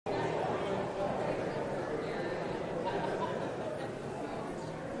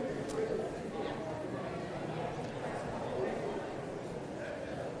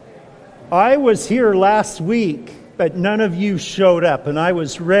I was here last week, but none of you showed up, and I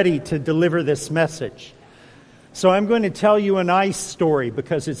was ready to deliver this message. So I'm going to tell you an ice story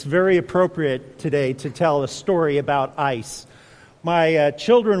because it's very appropriate today to tell a story about ice. My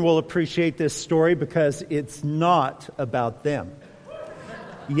children will appreciate this story because it's not about them.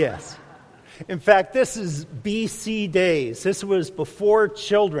 Yes. In fact, this is BC days. This was before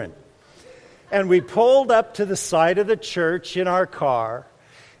children. And we pulled up to the side of the church in our car,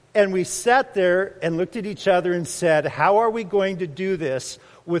 and we sat there and looked at each other and said, how are we going to do this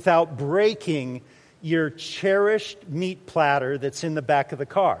without breaking your cherished meat platter that's in the back of the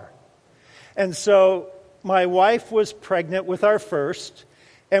car? And so my wife was pregnant with our first,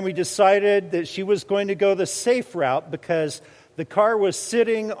 and we decided that she was going to go the safe route because the car was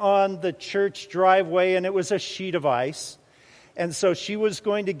sitting on the church driveway and it was a sheet of ice. And so she was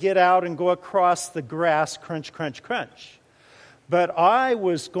going to get out and go across the grass, crunch, crunch, crunch. But I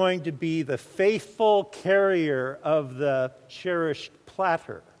was going to be the faithful carrier of the cherished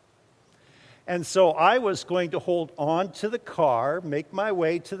platter. And so I was going to hold on to the car, make my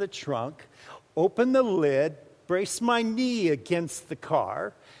way to the trunk, open the lid, brace my knee against the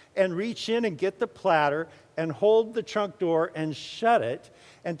car, and reach in and get the platter and hold the trunk door and shut it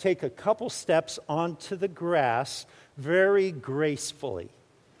and take a couple steps onto the grass very gracefully.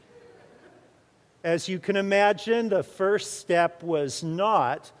 As you can imagine, the first step was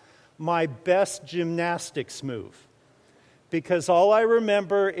not my best gymnastics move, because all I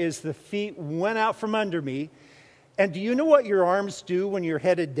remember is the feet went out from under me. And do you know what your arms do when you're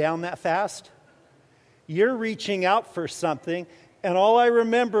headed down that fast? You're reaching out for something, and all I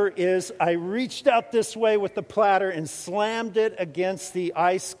remember is I reached out this way with the platter and slammed it against the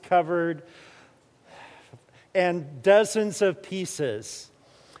ice-covered, and dozens of pieces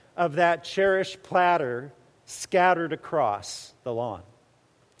of that cherished platter scattered across the lawn.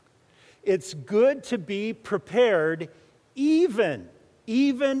 It's good to be prepared even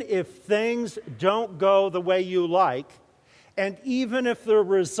if things don't go the way you like, and even if the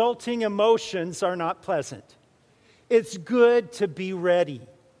resulting emotions are not pleasant. It's good to be ready.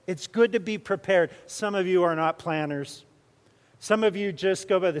 It's good to be prepared. Some of you are not planners. Some of you just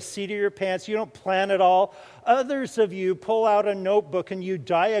go by the seat of your pants. You don't plan at all. Others of you pull out a notebook and you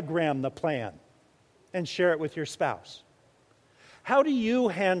diagram the plan and share it with your spouse. How do you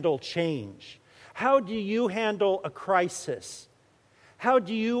handle change? How do you handle a crisis? How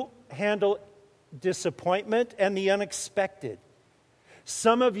do you handle disappointment and the unexpected?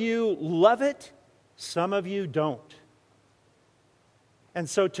 Some of you love it, some of you don't. And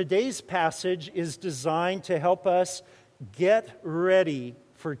so today's passage is designed to help us get ready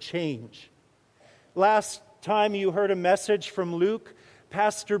for change. Last time you heard a message from Luke,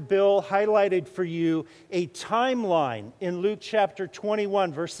 Pastor Bill highlighted for you a timeline in Luke chapter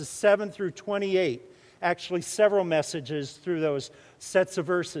 21, verses 7 through 28. Actually, several messages through those sets of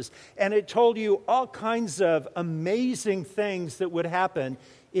verses. And it told you all kinds of amazing things that would happen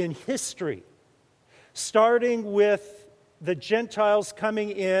in history, starting with the Gentiles coming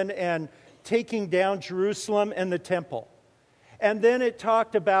in and taking down Jerusalem and the temple. And then it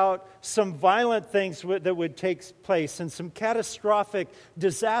talked about some violent things that would take place and some catastrophic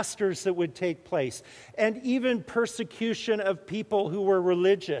disasters that would take place, and even persecution of people who were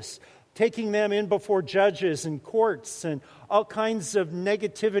religious, taking them in before judges and courts and all kinds of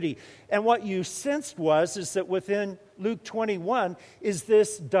negativity. And what you sensed is that within Luke 21 is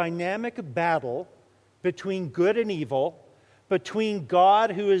this dynamic battle between good and evil, between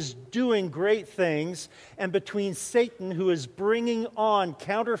God, who is doing great things, and between Satan, who is bringing on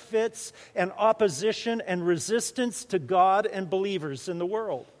counterfeits and opposition and resistance to God and believers in the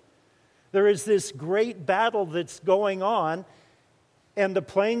world. There is this great battle that's going on, and the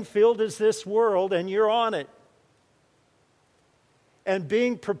playing field is this world, and you're on it. And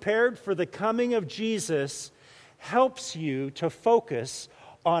being prepared for the coming of Jesus helps you to focus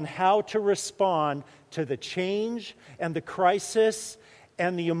on how to respond to the change and the crisis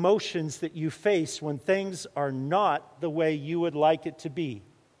and the emotions that you face when things are not the way you would like it to be.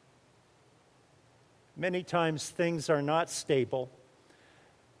 Many times things are not stable,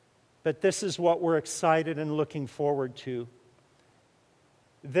 but this is what we're excited and looking forward to.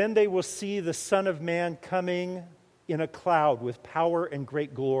 Then they will see the Son of Man coming in a cloud with power and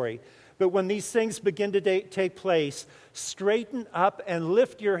great glory. But when these things begin to take place, straighten up and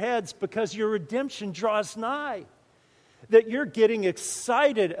lift your heads, because your redemption draws nigh. That you're getting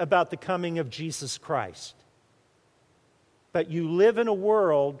excited about the coming of Jesus Christ. But you live in a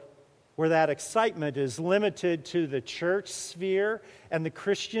world where that excitement is limited to the church sphere and the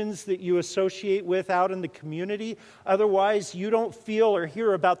Christians that you associate with out in the community. Otherwise, you don't feel or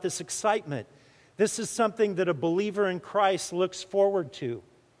hear about this excitement. This is something that a believer in Christ looks forward to.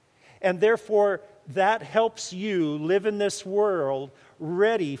 And therefore, that helps you live in this world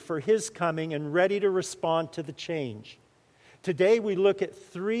ready for His coming and ready to respond to the change. Today, we look at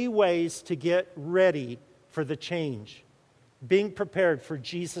 3 ways to get ready for the change, being prepared for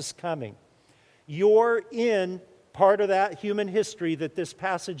Jesus' coming. You're in part of that human history that this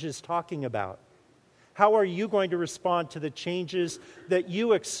passage is talking about. How are you going to respond to the changes that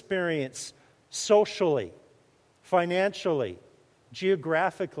you experience socially, financially,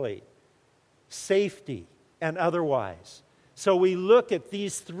 geographically, safety, and otherwise? So we look at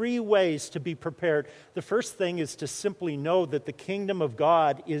these 3 ways to be prepared. The first thing is to simply know that the kingdom of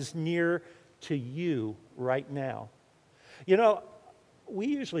God is near to you right now. You know, we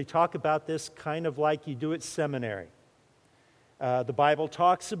usually talk about this kind of like you do at seminary. The Bible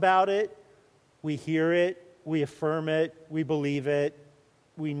talks about it, we hear it, we affirm it, we believe it,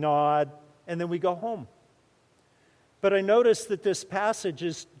 we nod, and then we go home. But I noticed that this passage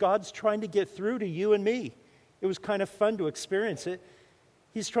is God's trying to get through to you and me. It was kind of fun to experience it.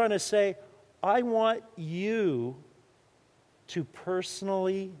 He's trying to say, I want you to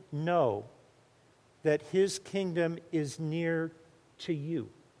personally know that His kingdom is near to you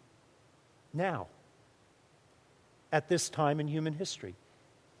now, at this time in human history,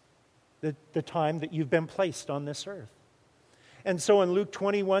 the time that you've been placed on this earth. And so in Luke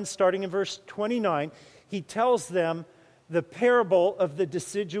 21, starting in verse 29, He tells them the parable of the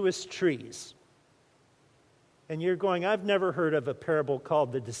deciduous trees. And you're going, I've never heard of a parable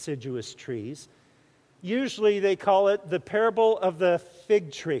called the deciduous trees. Usually they call it the parable of the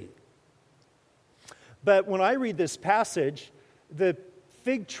fig tree. But when I read this passage, the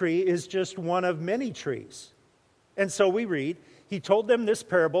fig tree is just one of many trees. And so we read, He told them this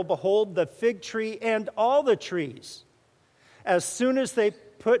parable, behold, the fig tree and all the trees. As soon as they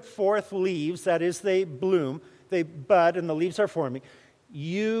put forth leaves, that is, they bloom, they bud, and the leaves are forming,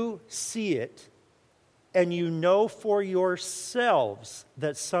 you see it, and you know for yourselves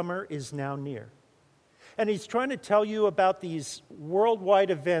that summer is now near. And He's trying to tell you about these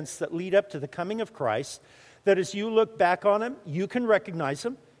worldwide events that lead up to the coming of Christ, that as you look back on them, you can recognize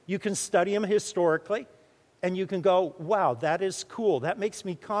them, you can study them historically, and you can go, wow, that is cool. That makes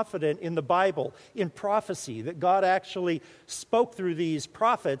me confident in the Bible, in prophecy, that God actually spoke through these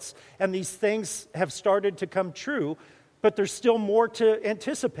prophets, and these things have started to come true, but there's still more to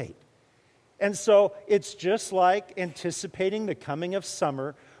anticipate. And so it's just like anticipating the coming of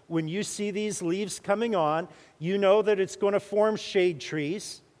summer. When you see these leaves coming on, you know that it's going to form shade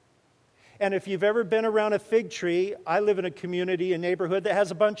trees. And if you've ever been around a fig tree, I live in a community, a neighborhood that has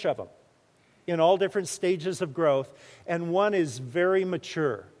a bunch of them in all different stages of growth. And one is very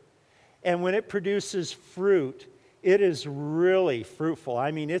mature. And when it produces fruit, it is really fruitful. I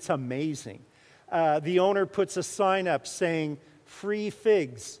mean, it's amazing. The owner puts a sign up saying, free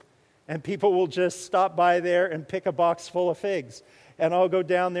figs. And people will just stop by there and pick a box full of figs. And I'll go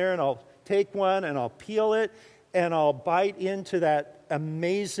down there and I'll take one and I'll peel it and I'll bite into that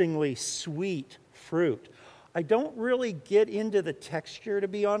amazingly sweet fruit. I don't really get into the texture, to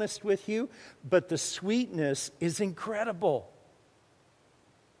be honest with you, but the sweetness is incredible.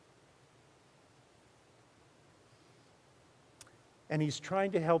 And He's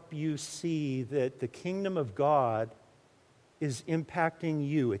trying to help you see that the kingdom of God is impacting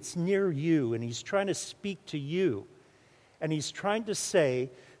you. It's near you, and He's trying to speak to you. And He's trying to say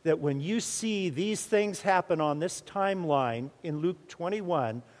that when you see these things happen on this timeline in Luke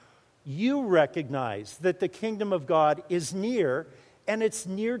 21, you recognize that the kingdom of God is near, and it's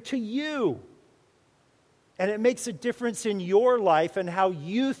near to you. And it makes a difference in your life and how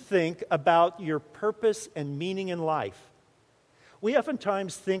you think about your purpose and meaning in life. We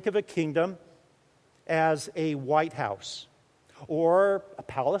oftentimes think of a kingdom as a White House or a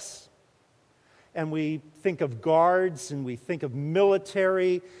palace, and we think of guards, and we think of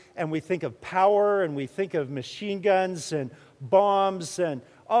military, and we think of power, and we think of machine guns and bombs and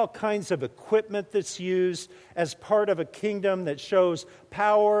all kinds of equipment that's used as part of a kingdom that shows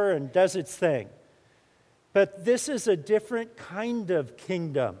power and does its thing. But this is a different kind of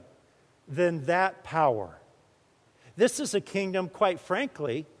kingdom than that power. This is a kingdom, quite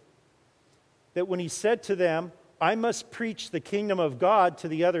frankly, that when He said to them, I must preach the kingdom of God to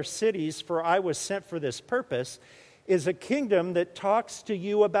the other cities, for I was sent for this purpose, is a kingdom that talks to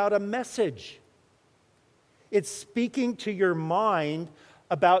you about a message. It's speaking to your mind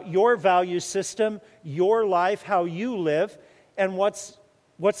about your value system, your life, how you live, and what's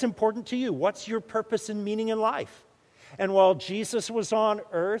What's important to you? What's your purpose and meaning in life? And while Jesus was on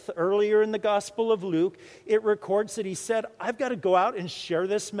earth, earlier in the Gospel of Luke, it records that he said, I've got to go out and share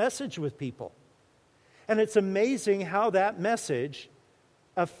this message with people. And it's amazing how that message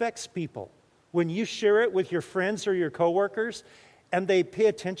affects people. When you share it with your friends or your coworkers, and they pay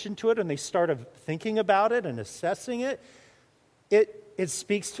attention to it and they start thinking about it and assessing it, it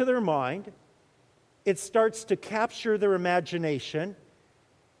speaks to their mind. It starts to capture their imagination.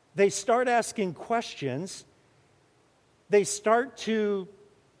 They start asking questions. They start to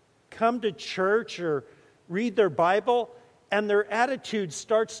come to church or read their Bible, and their attitude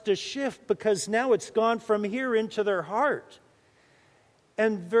starts to shift because now it's gone from here into their heart.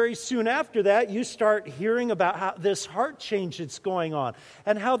 And very soon after that, you start hearing about how this heart change that's going on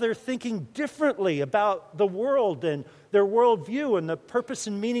and how they're thinking differently about the world and their worldview and the purpose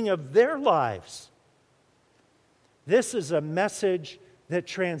and meaning of their lives. This is a message that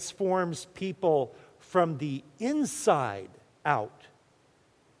transforms people from the inside out.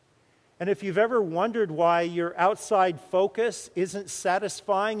 And if you've ever wondered why your outside focus isn't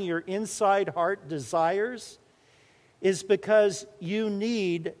satisfying your inside heart desires, is because you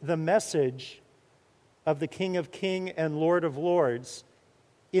need the message of the King of Kings and Lord of Lords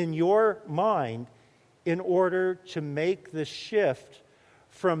in your mind in order to make the shift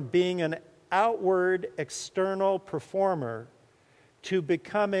from being an outward, external performer to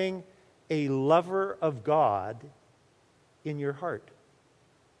becoming a lover of God in your heart.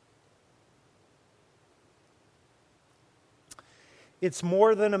 It's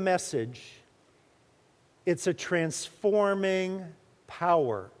more than a message. It's a transforming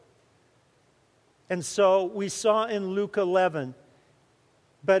power. And so we saw in Luke 11,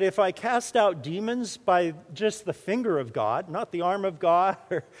 but if I cast out demons by just the finger of God, not the arm of God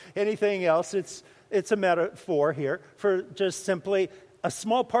or anything else, it's a metaphor here for just simply a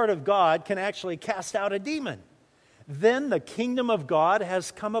small part of God can actually cast out a demon. Then the kingdom of God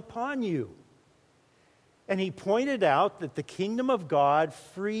has come upon you. And he pointed out that the kingdom of God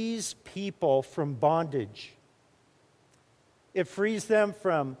frees people from bondage. It frees them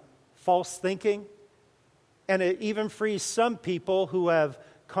from false thinking, and it even frees some people who have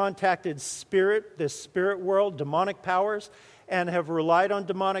contacted the spirit world, demonic powers, and have relied on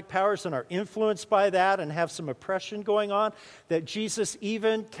demonic powers and are influenced by that and have some oppression going on, that Jesus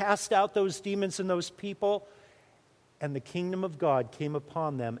even cast out those demons in those people, and the kingdom of God came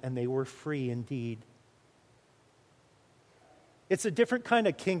upon them, and they were free indeed. It's a different kind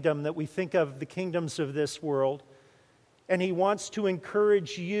of kingdom that we think of the kingdoms of this world. And he wants to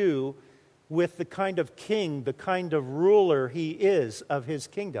encourage you with the kind of king, the kind of ruler he is of his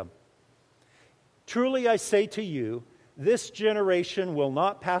kingdom. Truly I say to you, this generation will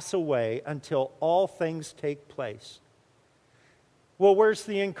not pass away until all things take place. Well, where's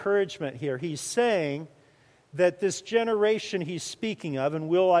the encouragement here? He's saying that this generation he's speaking of, and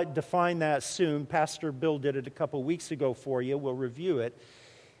we'll define that soon. Pastor Bill did it a couple weeks ago for you. We'll review it.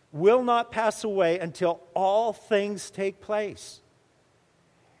 Will not pass away until all things take place.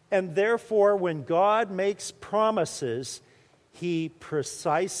 And therefore, when God makes promises, he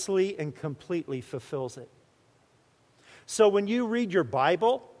precisely and completely fulfills it. So when you read your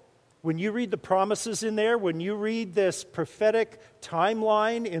Bible, when you read the promises in there, when you read this prophetic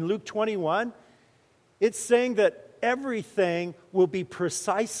timeline in Luke 21, it's saying that everything will be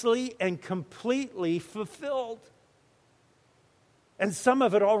precisely and completely fulfilled. And some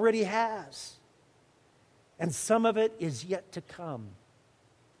of it already has. And some of it is yet to come.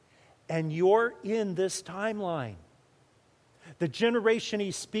 And you're in this timeline. The generation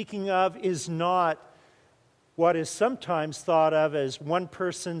he's speaking of is not what is sometimes thought of as one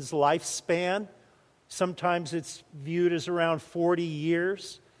person's lifespan. Sometimes it's viewed as around 40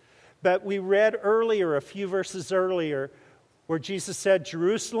 years. But we read earlier, a few verses earlier, where Jesus said,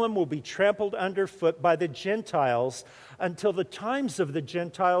 Jerusalem will be trampled underfoot by the Gentiles until the times of the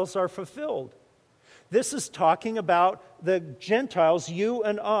Gentiles are fulfilled. This is talking about the Gentiles, you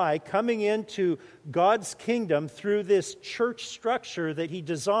and I, coming into God's kingdom through this church structure that he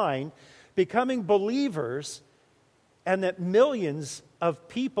designed, becoming believers, and that millions of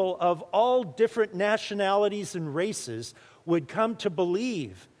people of all different nationalities and races would come to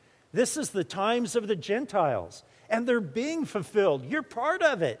believe. This is the times of the Gentiles, and they're being fulfilled. You're part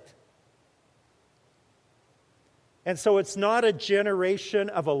of it. And so it's not a generation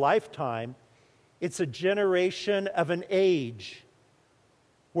of a lifetime. It's a generation of an age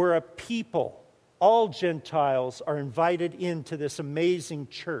where a people, all Gentiles, are invited into this amazing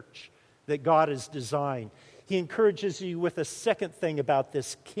church that God has designed. He encourages you with a second thing about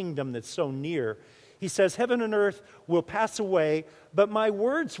this kingdom that's so near. He says, heaven and earth will pass away, but my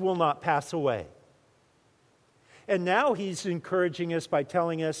words will not pass away. And now he's encouraging us by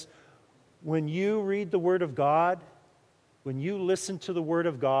telling us, when you read the Word of God, when you listen to the Word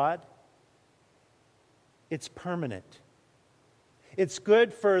of God, it's permanent. It's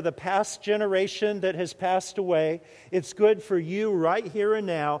good for the past generation that has passed away. It's good for you right here and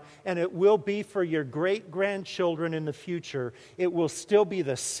now, and it will be for your great-grandchildren in the future. It will still be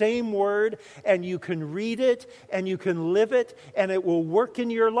the same Word, and you can read it, and you can live it, and it will work in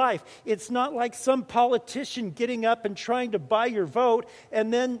your life. It's not like some politician getting up and trying to buy your vote,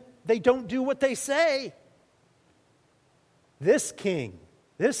 and then they don't do what they say. This King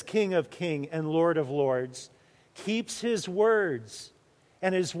of Kings and Lord of Lords, keeps His words,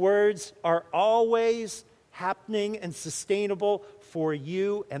 and His words are always happening and sustainable for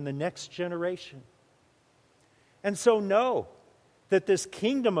you and the next generation. And so know that this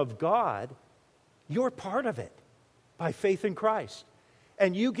kingdom of God, you're part of it by faith in Christ.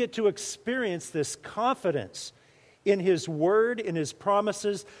 And you get to experience this confidence in His word, in His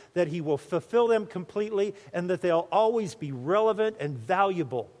promises, that He will fulfill them completely and that they'll always be relevant and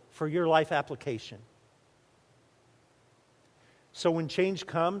valuable for your life application. So when change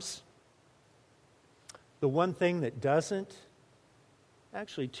comes, the one thing that doesn't,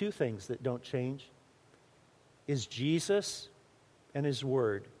 actually two things that don't change, is Jesus and His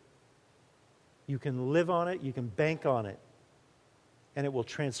Word. You can live on it, you can bank on it, and it will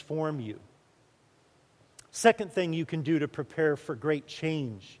transform you. Second thing you can do to prepare for great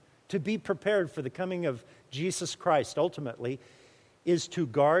change, to be prepared for the coming of Jesus Christ ultimately, is to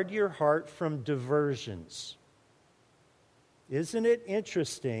guard your heart from diversions. Isn't it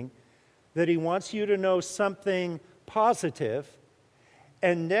interesting that He wants you to know something positive,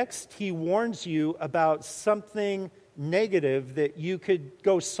 and next He warns you about something negative that you could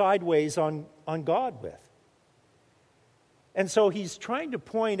go sideways on God with? And so He's trying to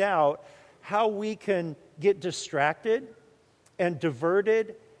point out how we can get distracted and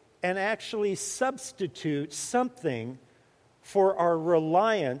diverted and actually substitute something for our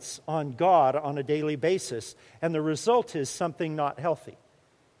reliance on God on a daily basis. And the result is something not healthy.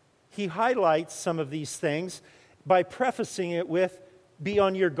 He highlights some of these things by prefacing it with, be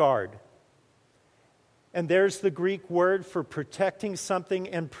on your guard. And there's the Greek word for protecting something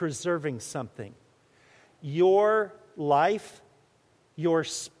and preserving something. Your life, your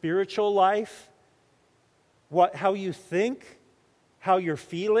spiritual life, how you think, how you're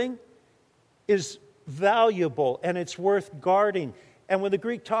feeling, is valuable and it's worth guarding. And when the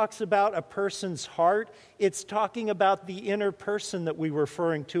Greek talks about a person's heart, it's talking about the inner person that we were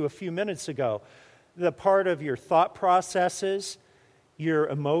referring to a few minutes ago. The part of your thought processes, your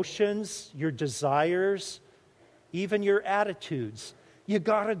emotions, your desires, even your attitudes. You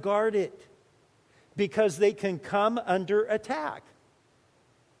got to guard it because they can come under attack.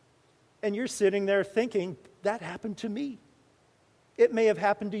 And you're sitting there thinking, that happened to me. It may have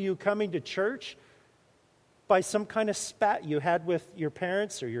happened to you coming to church by some kind of spat you had with your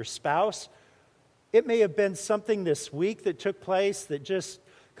parents or your spouse. It may have been something this week that took place that just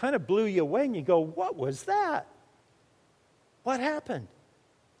kind of blew you away and you go, what was that? What happened?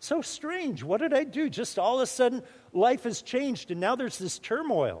 So strange. What did I do? Just all of a sudden, life has changed and now there's this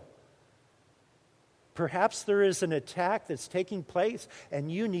turmoil. Perhaps there is an attack that's taking place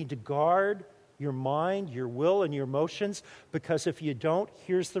and you need to guard your mind, your will, and your emotions, because if you don't,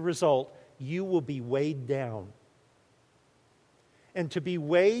 here's the result. You will be weighed down. And to be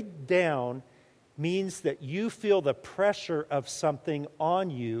weighed down means that you feel the pressure of something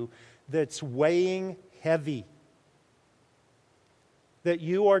on you that's weighing heavy. That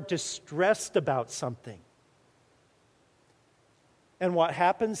you are distressed about something. And what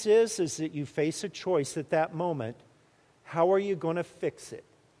happens is that you face a choice at that moment. How are you going to fix it?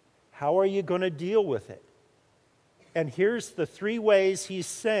 How are you going to deal with it? And here's the three ways he's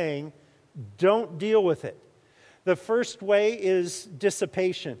saying, don't deal with it. The first way is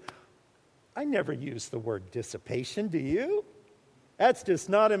dissipation. I never use the word dissipation, do you? That's just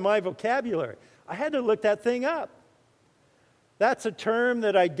not in my vocabulary. I had to look that thing up. That's a term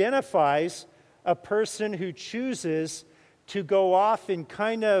that identifies a person who chooses to go off in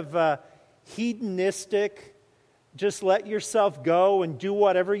kind of hedonistic, just let yourself go and do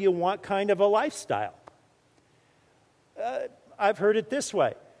whatever you want kind of a lifestyle. I've heard it this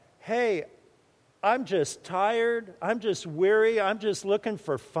way. Hey, I'm just tired. I'm just weary. I'm just looking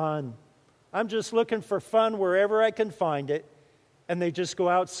for fun. I'm just looking for fun wherever I can find it. And they just go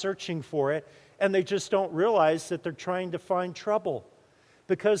out searching for it. And they just don't realize that they're trying to find trouble.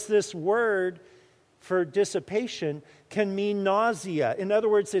 Because this word for dissipation can mean nausea. In other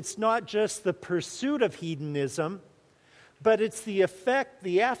words, it's not just the pursuit of hedonism, but it's the effect,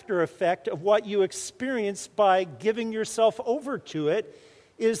 the after effect of what you experience by giving yourself over to it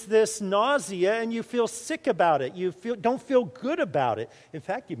is this nausea, and you feel sick about it. You don't feel good about it. In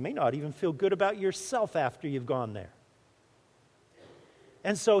fact, you may not even feel good about yourself after you've gone there.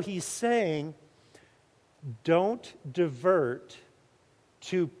 And so he's saying, don't divert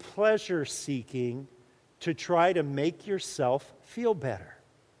to pleasure seeking to try to make yourself feel better.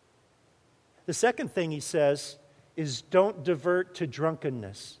 The second thing he says is don't divert to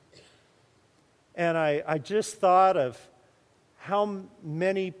drunkenness. And I just thought of how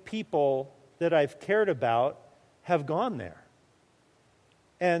many people that I've cared about have gone there.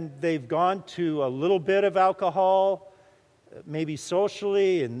 And they've gone to a little bit of alcohol, maybe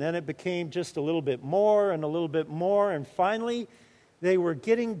socially, and then it became just a little bit more and a little bit more, and finally they were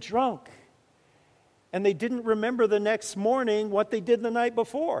getting drunk. And they didn't remember the next morning what they did the night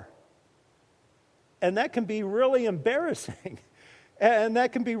before. And that can be really embarrassing. And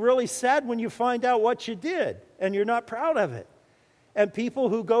that can be really sad when you find out what you did and you're not proud of it. And people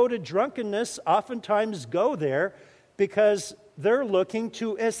who go to drunkenness oftentimes go there because they're looking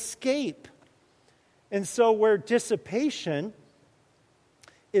to escape. And so where dissipation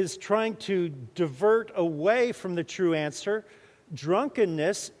is trying to divert away from the true answer,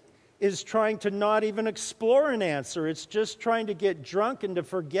 drunkenness is trying to not even explore an answer. It's just trying to get drunk and to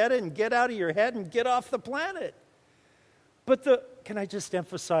forget it and get out of your head and get off the planet. But can I just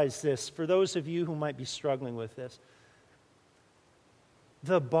emphasize this for those of you who might be struggling with this?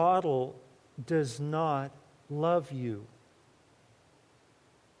 The bottle does not love you.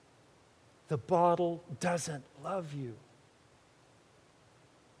 The bottle doesn't love you.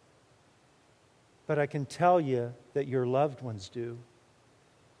 But I can tell you that your loved ones do.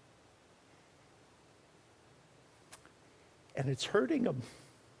 And it's hurting them.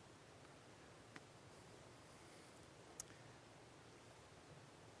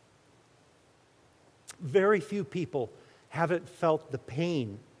 Very few people haven't felt the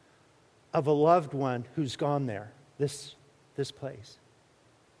pain of a loved one who's gone there, this place.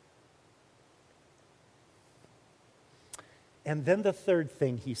 And then the third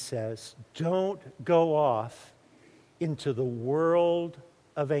thing he says, don't go off into the world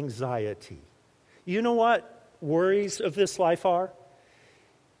of anxiety. You know what worries of this life are?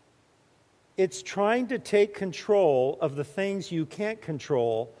 It's trying to take control of the things you can't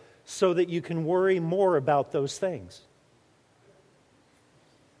control so that you can worry more about those things.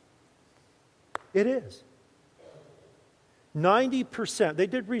 It is. 90%, they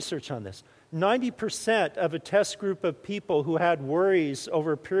did research on this, 90% of a test group of people who had worries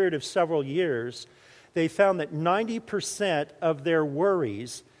over a period of several years, they found that 90% of their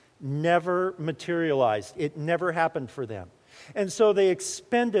worries never materialized. It never happened for them. And so they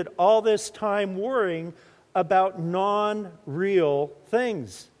expended all this time worrying about non-real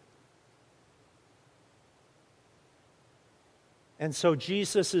things. And so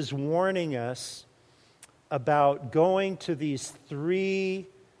Jesus is warning us about going to these three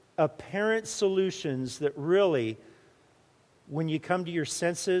apparent solutions that really, when you come to your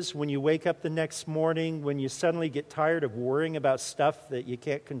senses, when you wake up the next morning, when you suddenly get tired of worrying about stuff that you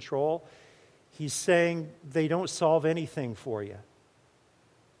can't control, he's saying they don't solve anything for you.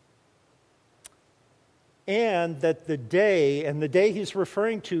 And that the day he's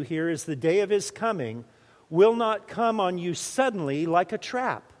referring to here is the day of his coming, will not come on you suddenly like a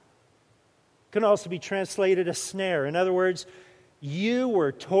trap. It can also be translated a snare. In other words, you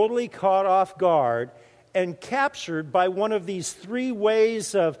were totally caught off guard and captured by one of these three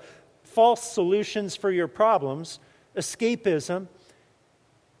ways of false solutions for your problems, escapism.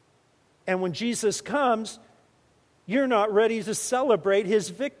 And when Jesus comes, you're not ready to celebrate his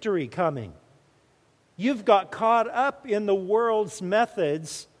victory coming. You've got caught up in the world's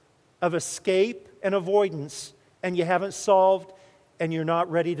methods of escape and avoidance, and you haven't solved, and you're not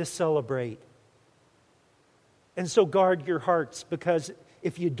ready to celebrate. And so guard your hearts, because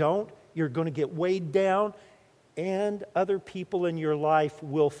if you don't, you're going to get weighed down, and other people in your life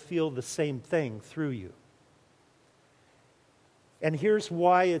will feel the same thing through you. And here's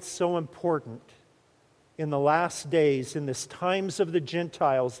why it's so important in the last days, in this times of the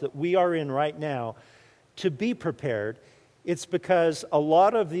Gentiles that we are in right now, to be prepared. It's because a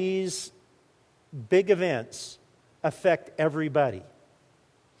lot of these big events affect everybody.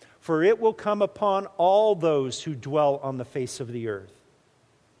 For it will come upon all those who dwell on the face of the earth.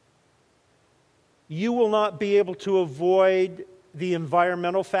 You will not be able to avoid the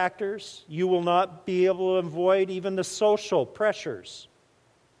environmental factors. You will not be able to avoid even the social pressures.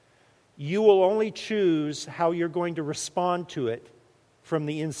 You will only choose how you're going to respond to it from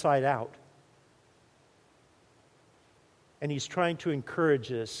the inside out. And he's trying to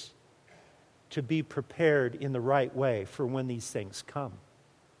encourage us to be prepared in the right way for when these things come.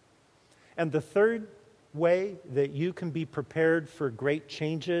 And the third way that you can be prepared for great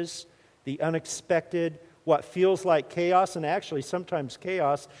changes, the unexpected, what feels like chaos, and actually sometimes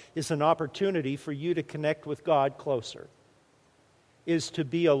chaos is an opportunity for you to connect with God closer, is to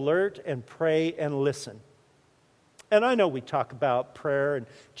be alert and pray and listen. And I know we talk about prayer, and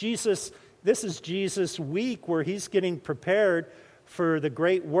this is Jesus' week where he's getting prepared for the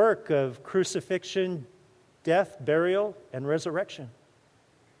great work of crucifixion, death, burial, and resurrection.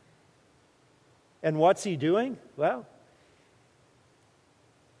 And what's he doing? Well,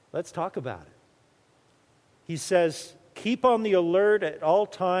 let's talk about it. He says, keep on the alert at all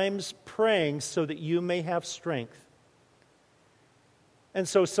times, praying so that you may have strength. And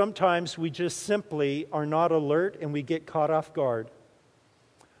so sometimes we just simply are not alert and we get caught off guard.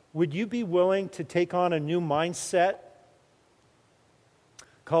 Would you be willing to take on a new mindset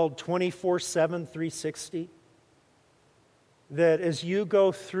called 24/7, 360? That as you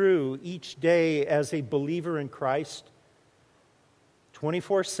go through each day as a believer in Christ,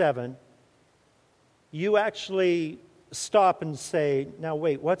 24/7, you actually stop and say, now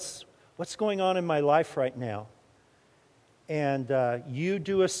wait, what's going on in my life right now? And you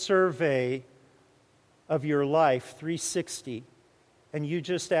do a survey of your life, 360, and you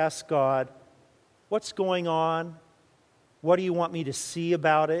just ask God, what's going on? What do you want me to see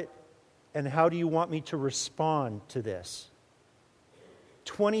about it? And how do you want me to respond to this?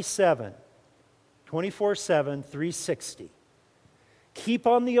 24/7, 360. Keep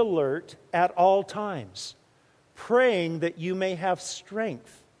on the alert at all times, praying that you may have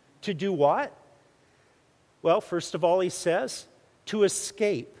strength to do what? Well, first of all, he says, to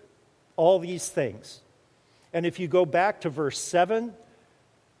escape all these things. And if you go back to verse 7,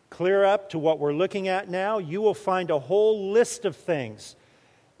 clear up to what we're looking at now, you will find a whole list of things.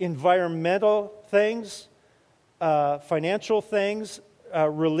 Environmental things, financial things,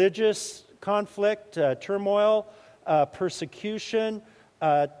 religious conflict, turmoil, persecution,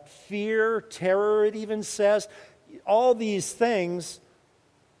 fear, terror, it even says. All these things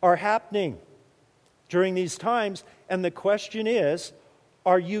are happening during these times, and the question is,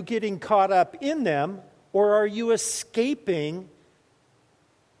 are you getting caught up in them, or are you escaping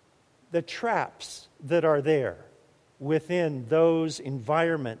the traps that are there within those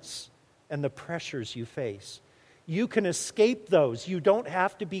environments and the pressures you face? You can escape those. You don't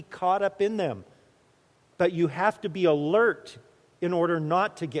have to be caught up in them, but you have to be alert in order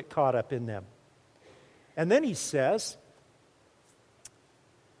not to get caught up in them. And then he says,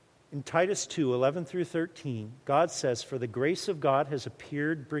 in Titus 2, 11 through 13, God says, for the grace of God has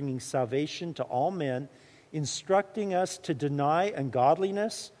appeared, bringing salvation to all men, instructing us to deny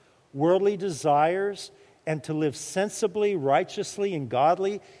ungodliness, worldly desires, and to live sensibly, righteously, and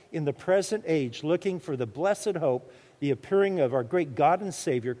godly in the present age, looking for the blessed hope, the appearing of our great God and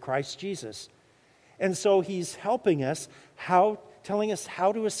Savior, Christ Jesus. And so he's helping us, telling us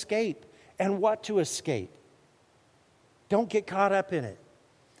how to escape and what to escape. Don't get caught up in it.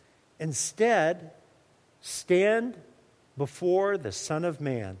 Instead, stand before the Son of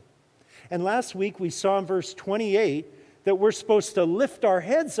Man. And last week we saw in verse 28 that we're supposed to lift our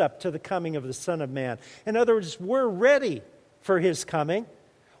heads up to the coming of the Son of Man. In other words, we're ready for his coming.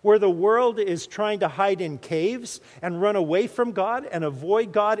 Where the world is trying to hide in caves and run away from God and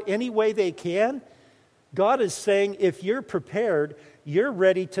avoid God any way they can, God is saying, if you're prepared, you're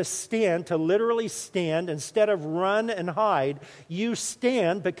ready to stand, to literally stand. Instead of run and hide, you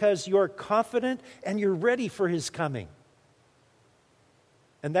stand because you're confident and you're ready for his coming.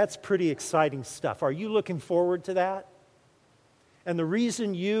 And that's pretty exciting stuff. Are you looking forward to that? And the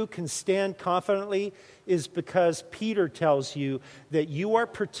reason you can stand confidently is because Peter tells you that you are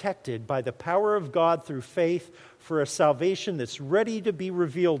protected by the power of God through faith for a salvation that's ready to be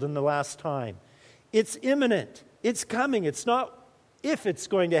revealed in the last time. It's imminent. It's coming. It's not if it's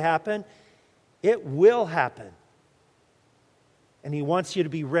going to happen. It will happen. And he wants you to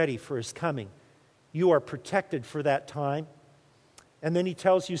be ready for his coming. You are protected for that time. And then he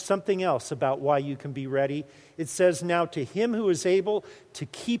tells you something else about why you can be ready. It says, now to him who is able to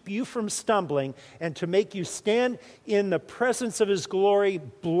keep you from stumbling and to make you stand in the presence of his glory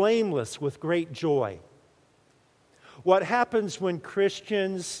blameless with great joy. What happens when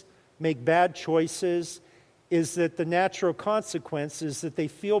Christians make bad choices is that the natural consequence is that they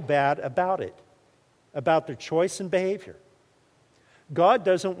feel bad about it, about their choice and behavior. God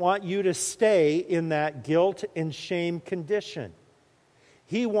doesn't want you to stay in that guilt and shame condition.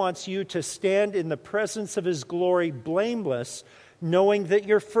 He wants you to stand in the presence of His glory blameless, knowing that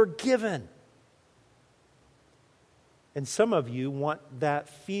you're forgiven. And some of you want that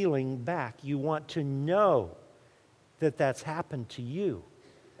feeling back. You want to know that that's happened to you.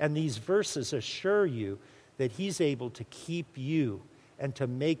 And these verses assure you that He's able to keep you and to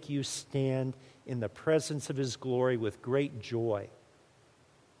make you stand in the presence of His glory with great joy.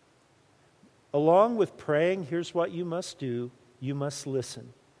 Along with praying, here's what you must do. You must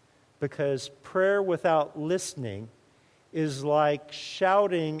listen. Because prayer without listening is like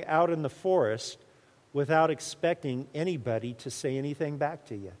shouting out in the forest without expecting anybody to say anything back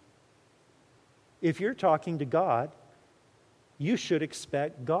to you. If you're talking to God, you should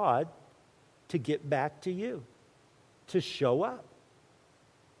expect God to get back to you, to show up.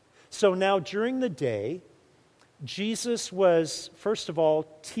 So now during the day, Jesus was, first of all,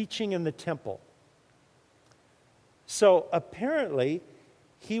 teaching in the temple. So apparently,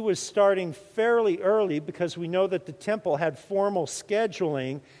 He was starting fairly early because we know that the temple had formal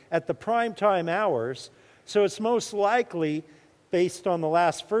scheduling at the prime time hours. So it's most likely, based on the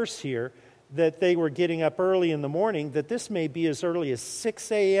last verse here, that they were getting up early in the morning, that this may be as early as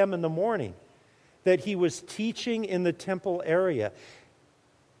 6 a.m. in the morning, that He was teaching in the temple area.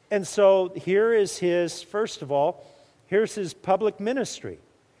 And so here is His, first of all, here's His public ministry.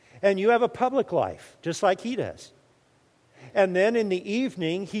 And you have a public life, just like He does. And then in the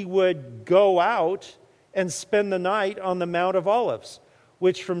evening, He would go out and spend the night on the Mount of Olives,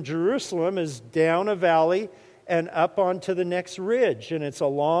 which from Jerusalem is down a valley and up onto the next ridge. And it's a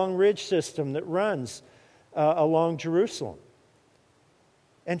long ridge system that runs along Jerusalem.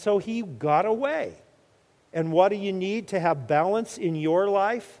 And so He got away. And what do you need to have balance in your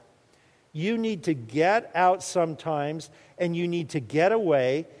life? You need to get out sometimes, and you need to get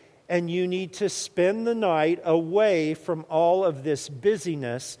away, and you need to spend the night away from all of this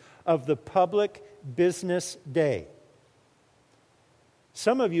busyness of the public business day.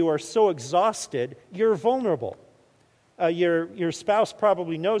 Some of you are so exhausted, you're vulnerable. Your spouse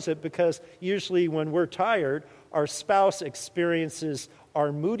probably knows it, because usually when we're tired, our spouse experiences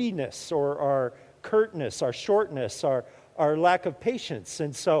our moodiness or our curtness, our shortness, our lack of patience.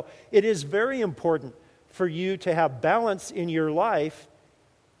 And so it is very important for you to have balance in your life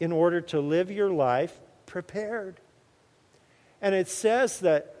in order to live your life prepared. And it says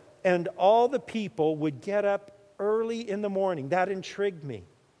that, and all the people would get up early in the morning. That intrigued me.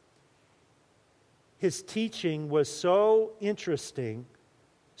 His teaching was so interesting,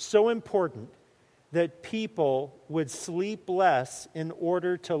 so important, that people would sleep less in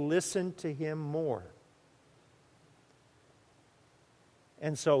order to listen to Him more.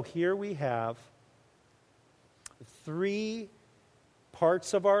 And so here we have 3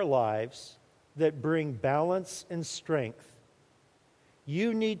 parts of our lives that bring balance and strength.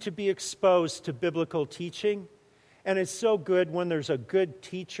 You need to be exposed to biblical teaching. And it's so good when there's a good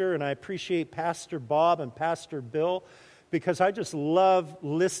teacher, and I appreciate Pastor Bob and Pastor Bill, because I just love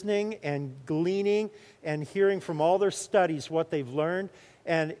listening and gleaning and hearing from all their studies what they've learned.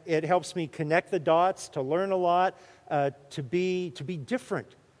 And it helps me connect the dots, to learn a lot, to be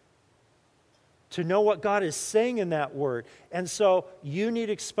different, to know what God is saying in that word. And so you need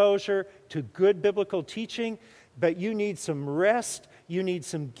exposure to good biblical teaching, but you need some rest. You need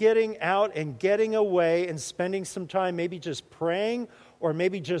some getting out and getting away and spending some time maybe just praying, or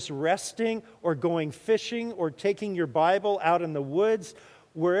maybe just resting, or going fishing, or taking your Bible out in the woods,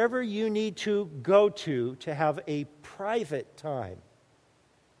 wherever you need to go to have a private time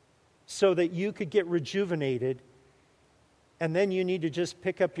so that you could get rejuvenated. And then you need to just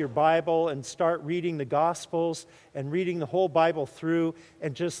pick up your Bible and start reading the Gospels and reading the whole Bible through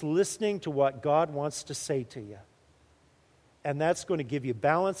and just listening to what God wants to say to you. And that's going to give you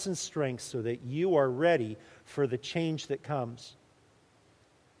balance and strength so that you are ready for the change that comes.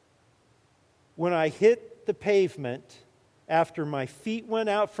 When I hit the pavement, after my feet went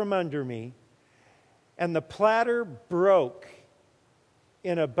out from under me, and the platter broke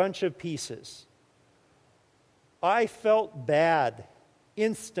in a bunch of pieces, I felt bad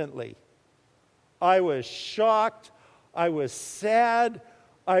instantly. I was shocked. I was sad.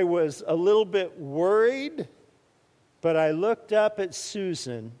 I was a little bit worried. But I looked up at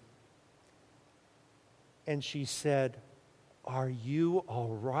Susan, and she said, "Are you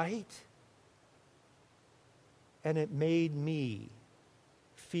all right?" And it made me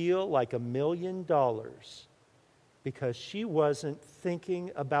feel like $1 million, because she wasn't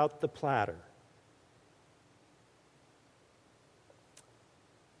thinking about the platter.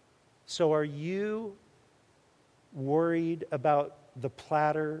 So are you worried about the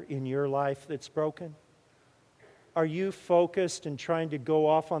platter in your life that's broken? Are you focused and trying to go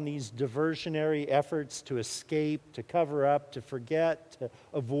off on these diversionary efforts to escape, to cover up, to forget, to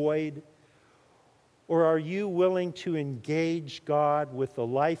avoid? Or are you willing to engage God with the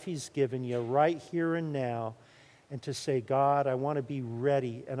life He's given you right here and now and to say, God, I want to be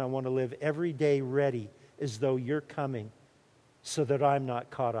ready and I want to live every day ready as though you're coming so that I'm not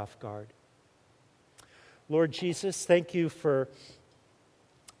caught off guard? Lord Jesus, thank you for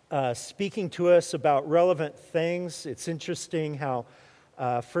speaking to us about relevant things. It's interesting how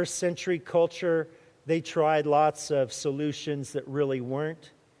first century culture, they tried lots of solutions that really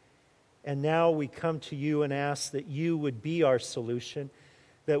weren't. And now we come to you and ask that you would be our solution,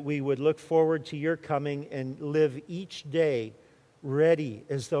 that we would look forward to your coming and live each day ready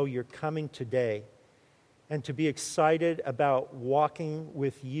as though you're coming today, and to be excited about walking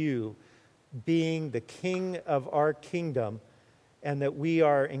with you, being the King of our kingdom, and that we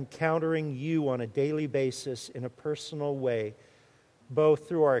are encountering you on a daily basis in a personal way, both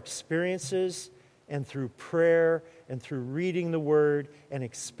through our experiences and through prayer and through reading the Word and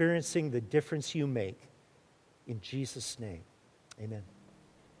experiencing the difference you make. In Jesus' name, amen.